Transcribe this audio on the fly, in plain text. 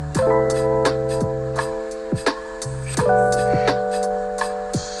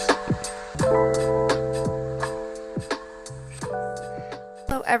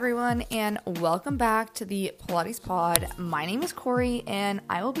and welcome back to the Pilates Pod. My name is Corey and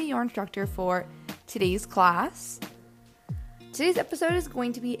I will be your instructor for today's class. Today's episode is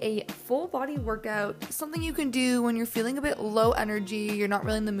going to be a full body workout, something you can do when you're feeling a bit low energy, you're not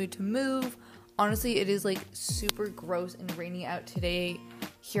really in the mood to move. Honestly, it is like super gross and rainy out today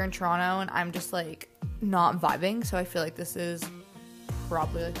here in Toronto and I'm just like not vibing, so I feel like this is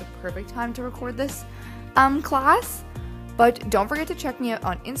probably like the perfect time to record this class. But don't forget to check me out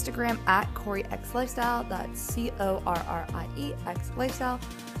on Instagram at CoreyXLifestyle, that's CorrieX Lifestyle,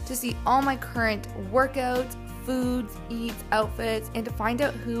 to see all my current workouts, foods, eats, outfits, and to find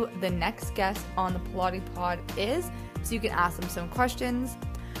out who the next guest on the Pilates Pod is, so you can ask them some questions.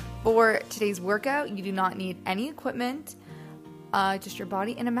 For today's workout, you do not need any equipment, just your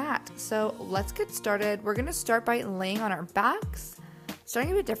body and a mat. So let's get started. We're going to start by laying on our backs,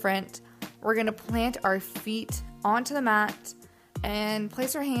 starting a bit different. We're going to plant our feet onto the mat and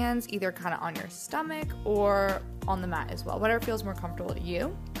place our hands either kind of on your stomach or on the mat as well, whatever feels more comfortable to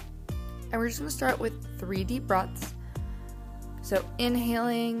you. And we're just going to start with 3 deep breaths. So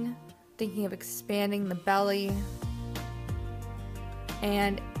inhaling, thinking of expanding the belly,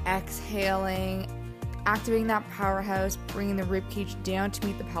 and exhaling, activating that powerhouse, bringing the ribcage down to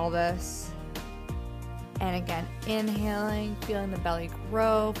meet the pelvis. And again, inhaling, feeling the belly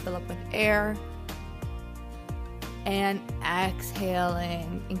grow, fill up with air. And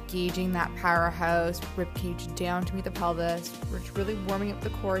exhaling, engaging that powerhouse, ribcage down to meet the pelvis. We're just really warming up the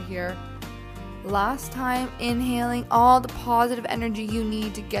core here. Last time, inhaling all the positive energy you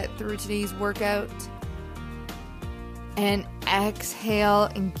need to get through today's workout. And exhale,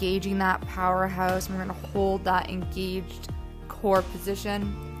 engaging that powerhouse. And we're going to hold that engaged core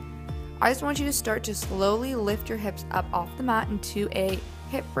position. I just want you to start to slowly lift your hips up off the mat into a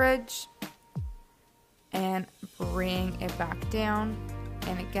hip bridge and bring it back down.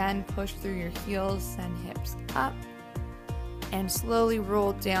 And again, push through your heels, send hips up, and slowly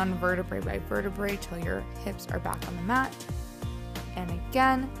roll down vertebrae by vertebrae till your hips are back on the mat. And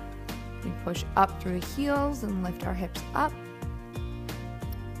again, we push up through the heels and lift our hips up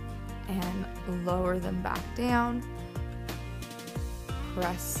and lower them back down.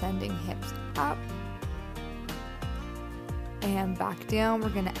 Press, sending hips up and back down. We're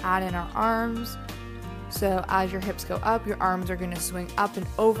going to add in our arms. So as your hips go up, your arms are going to swing up and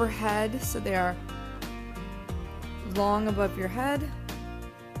overhead, so they are long above your head,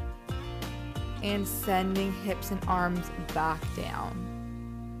 and sending hips and arms back down.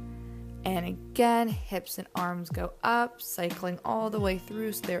 And again, hips and arms go up, cycling all the way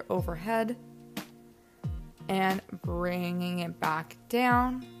through so they're overhead, and bringing it back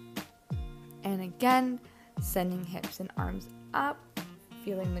down. And again, sending hips and arms up,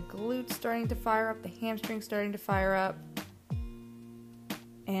 feeling the glutes starting to fire up, the hamstrings starting to fire up,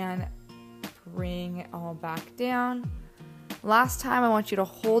 and bring it all back down. Last time, I want you to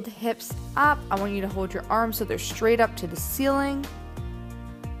hold hips up. I want you to hold your arms so they're straight up to the ceiling.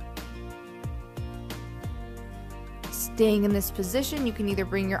 Staying in this position, you can either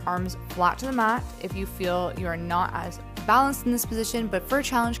bring your arms flat to the mat if you feel you are not as balanced in this position, but for a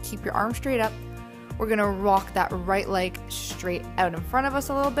challenge, keep your arms straight up. We're going to rock that right leg straight out in front of us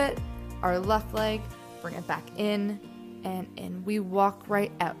a little bit, our left leg, bring it back in, and in. We walk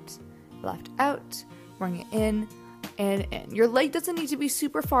right out, left out, bring it in, and in. Your leg doesn't need to be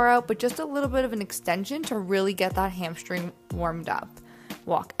super far out, but just a little bit of an extension to really get that hamstring warmed up.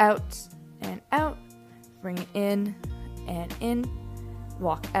 Walk out and out, bring it in, and in,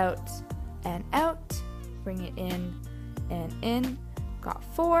 walk out and out, bring it in and in, got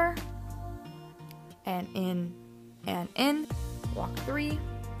 4, and in, walk 3,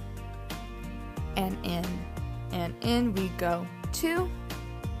 and in, we go 2,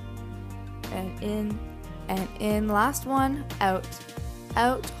 and in, last one, out,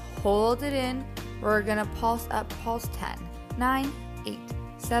 hold it in, we're gonna pulse up, pulse 10, 9, 8,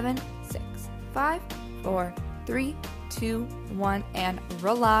 7, 6, 5, 4, 3, 2, 1, and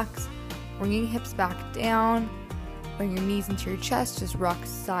relax. Bringing hips back down. Bring your knees into your chest. Just rock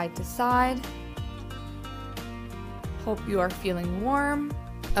side to side. Hope you are feeling warm.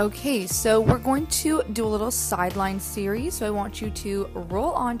 Okay, so we're going to do a little sideline series. So I want you to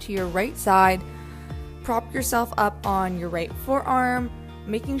roll onto your right side. Prop yourself up on your right forearm,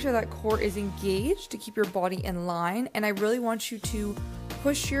 making sure that core is engaged to keep your body in line. And I really want you to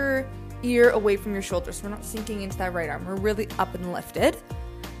push your ear away from your shoulder, so we're not sinking into that right arm. We're really up and lifted.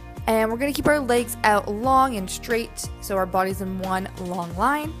 And we're going to keep our legs out long and straight, so our body's in one long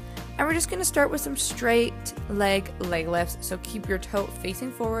line. And we're just going to start with some straight leg lifts. So keep your toe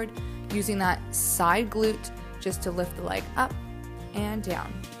facing forward, using that side glute just to lift the leg up and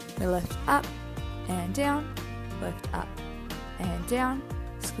down. We lift up and down, lift up and down,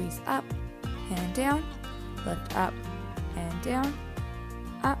 squeeze up and down, lift up and down,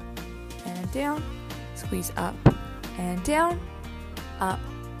 up and down, squeeze up and down, up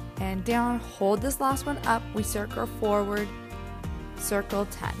and down. Hold this last one up. We circle forward, circle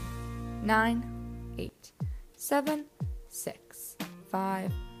 10, 9, 8, 7, 6,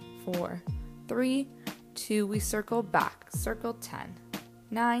 5, 4, 3, 2. We circle back, circle 10,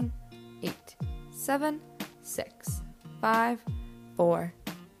 9, 8, 7, 6, 5, 4,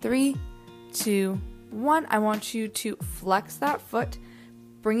 3, 2, 1. I want you to flex that foot,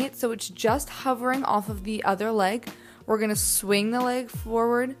 bring it so it's just hovering off of the other leg. We're going to swing the leg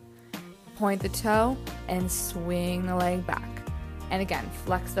forward, point the toe, and swing the leg back. And again,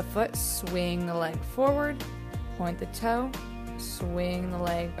 flex the foot, swing the leg forward, point the toe, swing the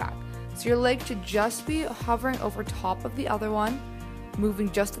leg back. So your leg should just be hovering over top of the other one,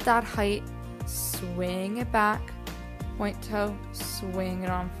 moving just at that height. Swing it back, point toe, swing it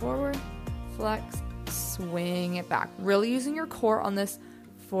on forward, flex, swing it back. Really using your core on this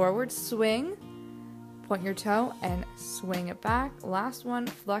forward swing. Point your toe and swing it back. Last one,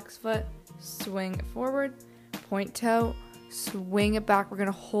 flex foot, swing it forward, point toe, swing it back. We're going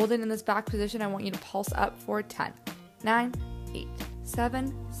to hold it in this back position. I want you to pulse up for 10, 9, 8,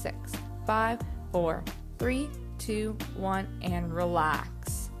 7, 6, 5, 4, 3, 2, 1, and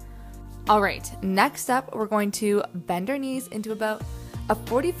relax. All right, next up, we're going to bend our knees into about a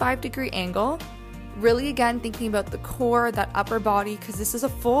 45-degree angle. Really, again, thinking about the core, that upper body, because this is a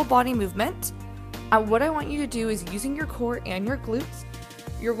full body movement. What I want you to do is using your core and your glutes,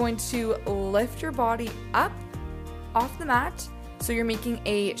 you're going to lift your body up off the mat. So you're making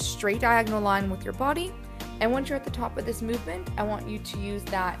a straight diagonal line with your body. And once you're at the top of this movement, I want you to use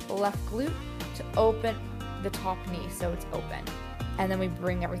that left glute to open the top knee so it's open. And then we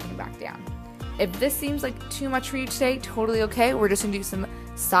bring everything back down. If this seems like too much for you today, totally okay. We're just gonna do some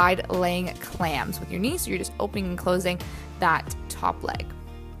side laying clams with your knees. So you're just opening and closing that top leg.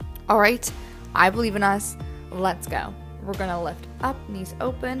 All right, I believe in us. Let's go. We're gonna lift up, knees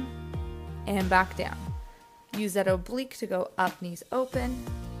open, and back down. Use that oblique to go up, knees open,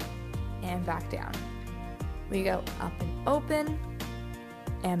 and back down. We go up and open,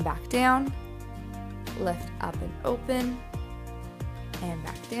 and back down. Lift up and open, and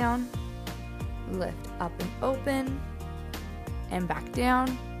back down. Lift up and open, and back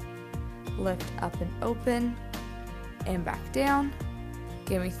down. Lift up and open, and back down.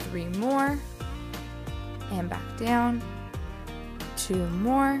 Give me 3 more, and back down. 2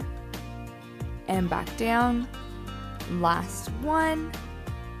 more, and back down. Last one,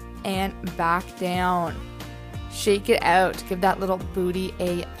 and back down. Shake it out. Give that little booty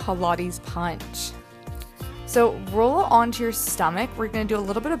a Pilates punch. So roll onto your stomach. We're going to do a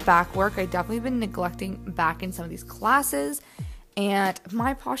little bit of back work. I've definitely been neglecting back in some of these classes, and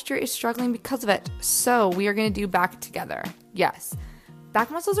my posture is struggling because of it. So we are going to do back together. Yes,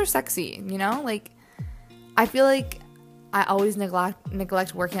 back muscles are sexy, you know? Like, I feel like I always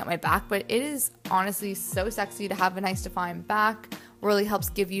neglect working out my back, but it is honestly so sexy to have a nice defined back. Really helps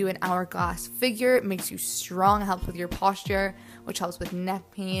give you an hourglass figure. It makes you strong, helps with your posture, which helps with neck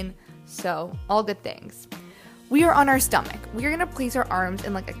pain. So all good things. We are on our stomach. We are going to place our arms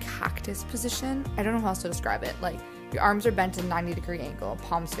in like a cactus position. I don't know how else to describe it. Like, your arms are bent at a 90-degree angle,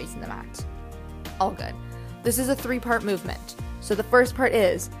 palms facing the mat. All good. This is a 3-part movement. So the first part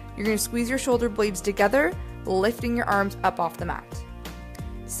is you're going to squeeze your shoulder blades together, lifting your arms up off the mat.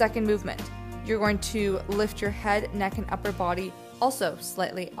 Second movement, you're going to lift your head, neck, and upper body also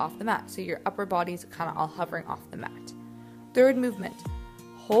slightly off the mat. So your upper body's kind of all hovering off the mat. Third movement,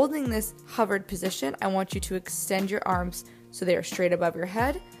 holding this hovered position, I want you to extend your arms so they are straight above your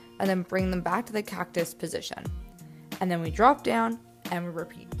head, and then bring them back to the cactus position. And then we drop down and we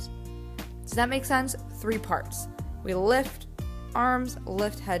repeat. Does that make sense? 3 parts. We lift arms,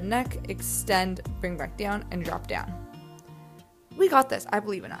 lift head, neck, extend, bring back down, and drop down. We got this. I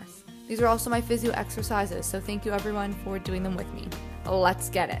believe in us. These are also my physio exercises, so thank you everyone for doing them with me. Let's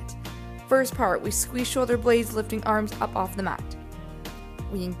get it. First part, we squeeze shoulder blades, lifting arms up off the mat.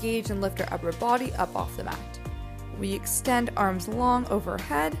 We engage and lift our upper body up off the mat. We extend arms long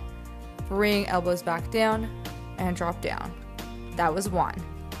overhead, bring elbows back down, and drop down. That was 1.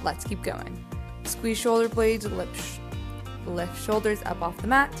 Let's keep going. Squeeze shoulder blades, lift shoulders up off the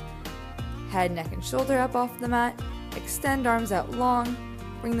mat, head, neck, and shoulder up off the mat, extend arms out long,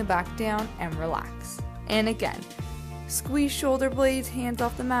 bring them back down, and relax. And again, squeeze shoulder blades, hands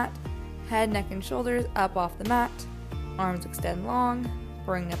off the mat, head, neck, and shoulders up off the mat, arms extend long,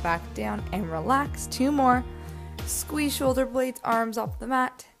 bring it back down, and relax. 2 more. Squeeze shoulder blades, arms off the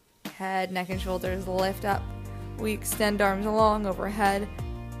mat, head, neck, and shoulders lift up. We extend arms along overhead,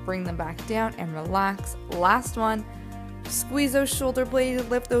 bring them back down and relax. Last one, squeeze those shoulder blades,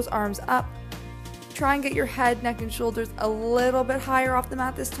 lift those arms up. Try and get your head, neck, and shoulders a little bit higher off the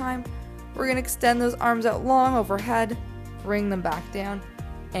mat this time. We're gonna extend those arms out long overhead, bring them back down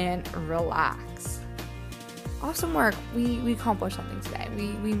and relax. Awesome work. We accomplished something today.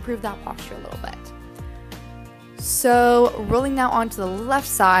 We improved that posture a little bit. So rolling now onto the left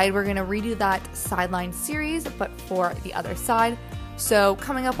side, we're gonna redo that sideline series, but for the other side. So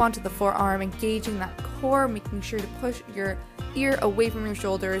coming up onto the forearm, engaging that core, making sure to push your ear away from your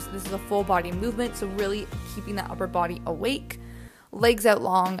shoulders. This is a full body movement, so really keeping that upper body awake. Legs out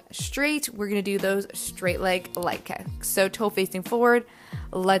long, straight. We're gonna do those straight leg kicks. So toe facing forward.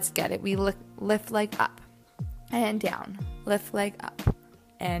 Let's get it. We lift leg up and down. Lift leg up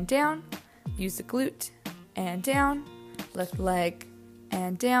and down. Use the glute and down. Lift leg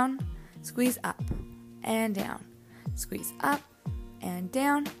and down. Squeeze up and down. Squeeze up and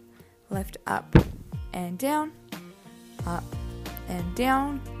down. Lift up and down. Up and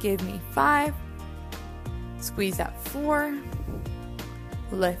down. Give me 5. Squeeze up 4.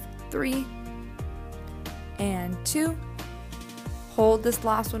 Lift 3 and 2. Hold this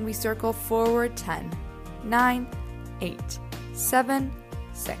last one. We circle forward. 10, 9, 8, 7,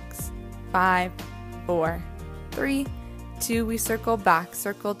 6, 5, 4, 3, 2. We circle back.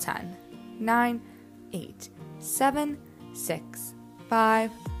 Circle 10, 9, 8, 7, 6,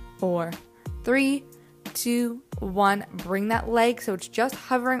 5, 4, 3, 2, 1. Bring that leg so it's just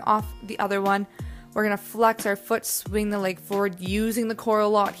hovering off the other one. We're going to flex our foot, swing the leg forward, using the core a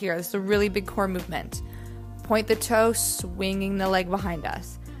lot here. This is a really big core movement. Point the toe, swinging the leg behind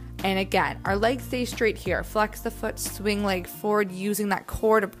us. And again, our leg stays straight here. Flex the foot, swing leg forward, using that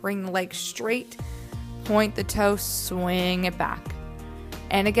core to bring the leg straight. Point the toe, swing it back.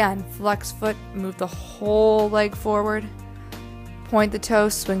 And again, flex foot, move the whole leg forward. Point the toe,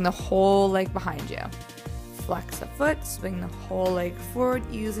 swing the whole leg behind you. Flex the foot, swing the whole leg forward,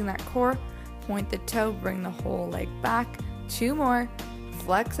 using that core. Point the toe, bring the whole leg back. 2 more.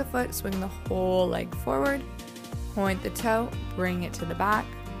 Flex the foot, swing the whole leg forward. Point the toe, bring it to the back.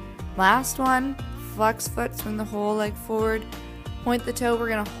 Last one. Flex foot, swing the whole leg forward. Point the toe. We're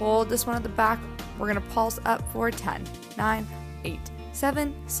going to hold this one at the back. We're going to pulse up for 10, 9, 8,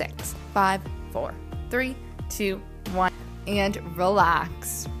 7, 6, 5, 4, 3, 2, 1. And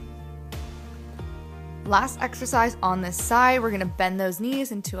relax. Last exercise on this side, we're going to bend those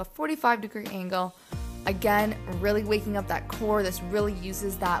knees into a 45-degree angle. Again, really waking up that core. This really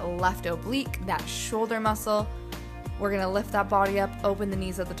uses that left oblique, that shoulder muscle. We're going to lift that body up, open the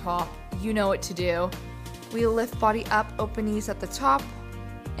knees at the top. You know what to do. We lift body up, open knees at the top,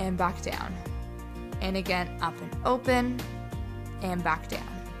 and back down. And again, up and open, and back down.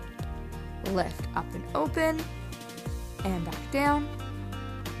 Lift up and open, and back down.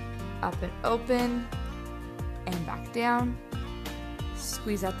 Up and open, and back down.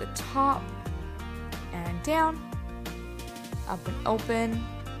 Squeeze at the top and down. Up and open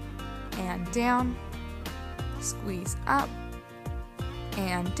and down. Squeeze up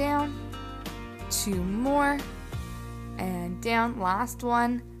and down. 2 more and down. Last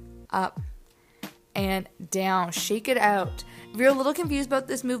one. Up and down. Shake it out. If you're a little confused about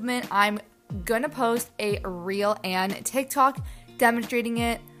this movement, I'm gonna post a reel and TikTok demonstrating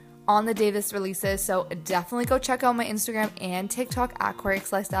it on the day this releases, so definitely go check out my Instagram and TikTok at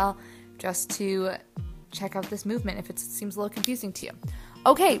CoreyXLifestyle just to check out this movement if it seems a little confusing to you.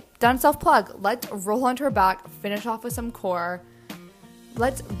 Okay, done self-plug. Let's roll onto our back, finish off with some core.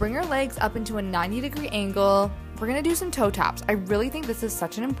 Let's bring our legs up into a 90-degree angle. We're going to do some toe taps. I really think this is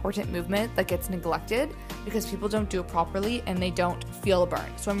such an important movement that gets neglected because people don't do it properly and they don't feel a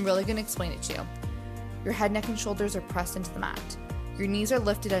burn. So I'm really going to explain it to you. Your head, neck, and shoulders are pressed into the mat. Your knees are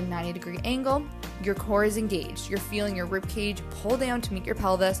lifted at a 90-degree angle. Your core is engaged. You're feeling your rib cage pull down to meet your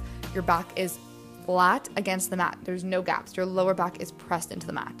pelvis. Your back is flat against the mat. There's no gaps. Your lower back is pressed into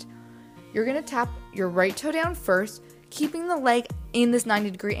the mat. You're going to tap your right toe down first, keeping the leg in this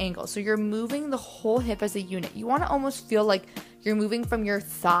 90-degree angle. So you're moving the whole hip as a unit. You want to almost feel like you're moving from your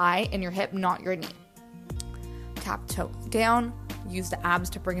thigh and your hip, not your knee. Tap toe down. Use the abs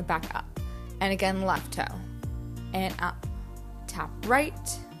to bring it back up. And again, left toe. And up. Tap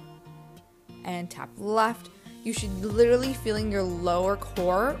right. And tap left. You should literally feeling your lower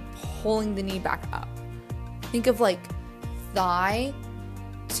core pulling the knee back up. Think of like thigh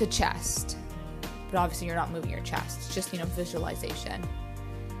to chest. But obviously you're not moving your chest. It's just, visualization.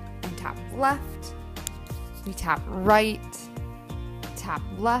 And tap left. We tap right. Tap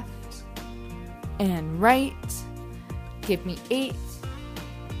left. And right. Give me 8.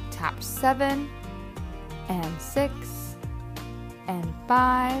 tap 7 and 6 and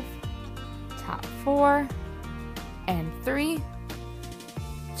 5, tap 4 and 3,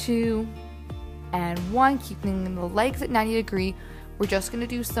 2 and 1, keeping the legs at 90 degree. We're just going to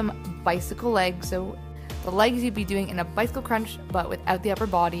do some bicycle legs. So the legs you'd be doing in a bicycle crunch, but without the upper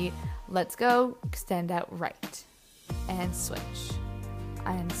body. Let's go. Extend out right and switch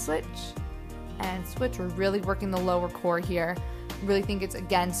and switch and switch. We're really working the lower core here. Really think it's,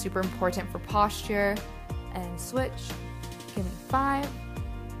 again, super important for posture. And switch. Give me 5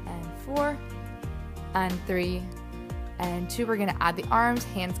 and 4 and 3 and 2. We're going to add the arms.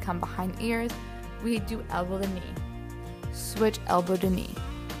 Hands come behind ears. We do elbow to knee. Switch, elbow to knee.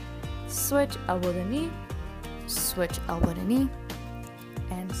 Switch, elbow to knee. Switch, elbow to knee.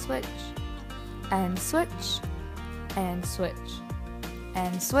 And switch. And switch. And switch.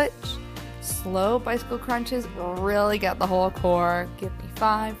 And switch. Slow bicycle crunches. Really get the whole core. Give me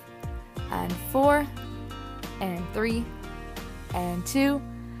 5 and 4 and 3 and 2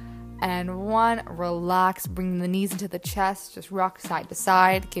 and 1. Relax. Bring the knees into the chest. Just rock side to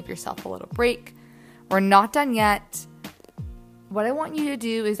side. Give yourself a little break. We're not done yet. What I want you to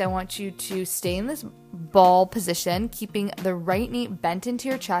do is I want you to stay in this ball position, keeping the right knee bent into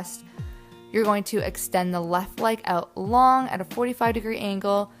your chest. You're going to extend the left leg out long at a 45-degree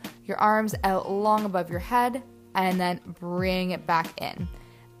angle, your arms out long above your head, and then bring it back in.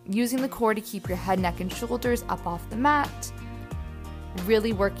 Using the core to keep your head, neck, and shoulders up off the mat.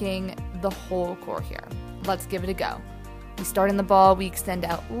 Really working the whole core here. Let's give it a go. We start in the ball, we extend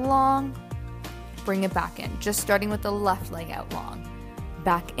out long, bring it back in. Just starting with the left leg out long.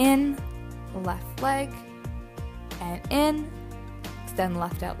 Back in, left leg, and in. Extend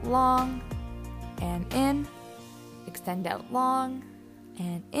left out long, and in. Extend out long,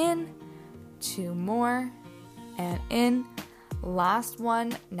 and in. 2 more, and in. Last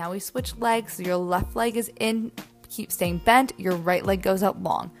one. Now we switch legs. So your left leg is in. Keep staying bent. Your right leg goes out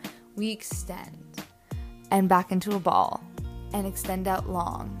long. We extend, and back into a ball, and extend out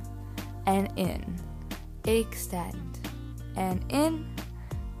long, and in, extend, and in,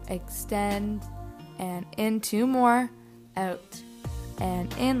 extend, and in. 2 more, out,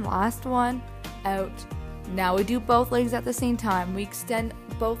 and in. Last one, out. Now we do both legs at the same time. We extend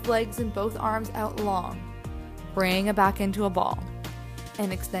both legs and both arms out long. Bring it back into a ball,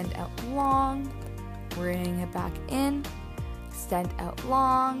 and extend out long. Bring it back in, extend out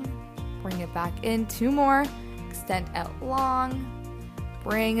long. Bring it back in. 2 more, extend out long.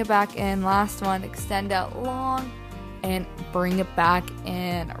 Bring it back in. Last one, extend out long and bring it back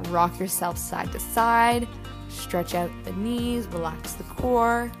in. Rock yourself side to side. Stretch out the knees, relax the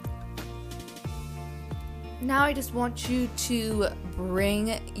core. Now I just want you to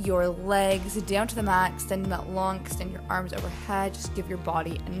bring your legs down to the mat, extend them out long, extend your arms overhead. Just give your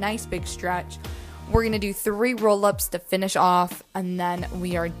body a nice big stretch. We're going to do 3 roll-ups to finish off, and then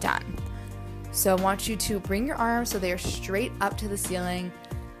we are done. So I want you to bring your arms so they are straight up to the ceiling.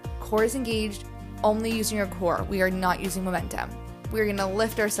 Core is engaged, only using your core. We are not using momentum. We're going to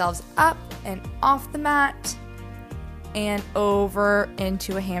lift ourselves up and off the mat and over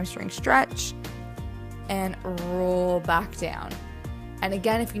into a hamstring stretch and roll back down. And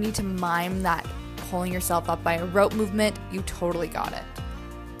again, if you need to mime that pulling yourself up by a rope movement, you totally got it.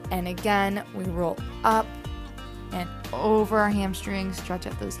 And again, we roll up and over our hamstrings, stretch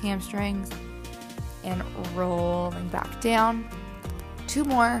out those hamstrings, and rolling back down. 2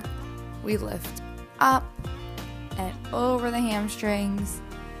 more. We lift up and over the hamstrings,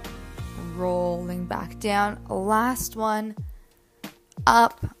 rolling back down. Last one,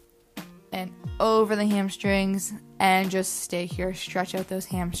 up and over the hamstrings, and just stay here. Stretch out those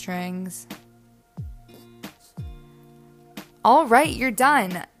hamstrings. All right, you're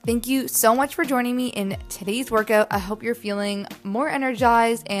done. Thank you so much for joining me in today's workout. I hope you're feeling more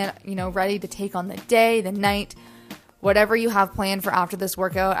energized and, ready to take on the day, the night, whatever you have planned for after this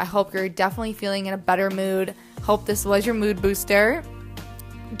workout. I hope you're definitely feeling in a better mood. Hope this was your mood booster.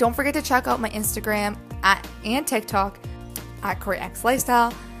 Don't forget to check out my Instagram and TikTok at CorrieX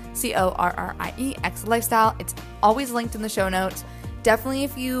Lifestyle, CorrieX Lifestyle. It's always linked in the show notes. Definitely,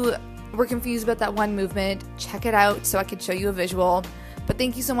 if you were confused about that one movement, check it out so I could show you a visual. But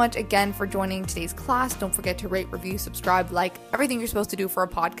thank you so much again for joining today's class. Don't forget to rate, review, subscribe, like everything you're supposed to do for a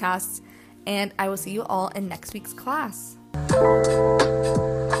podcast. And I will see you all in next week's class.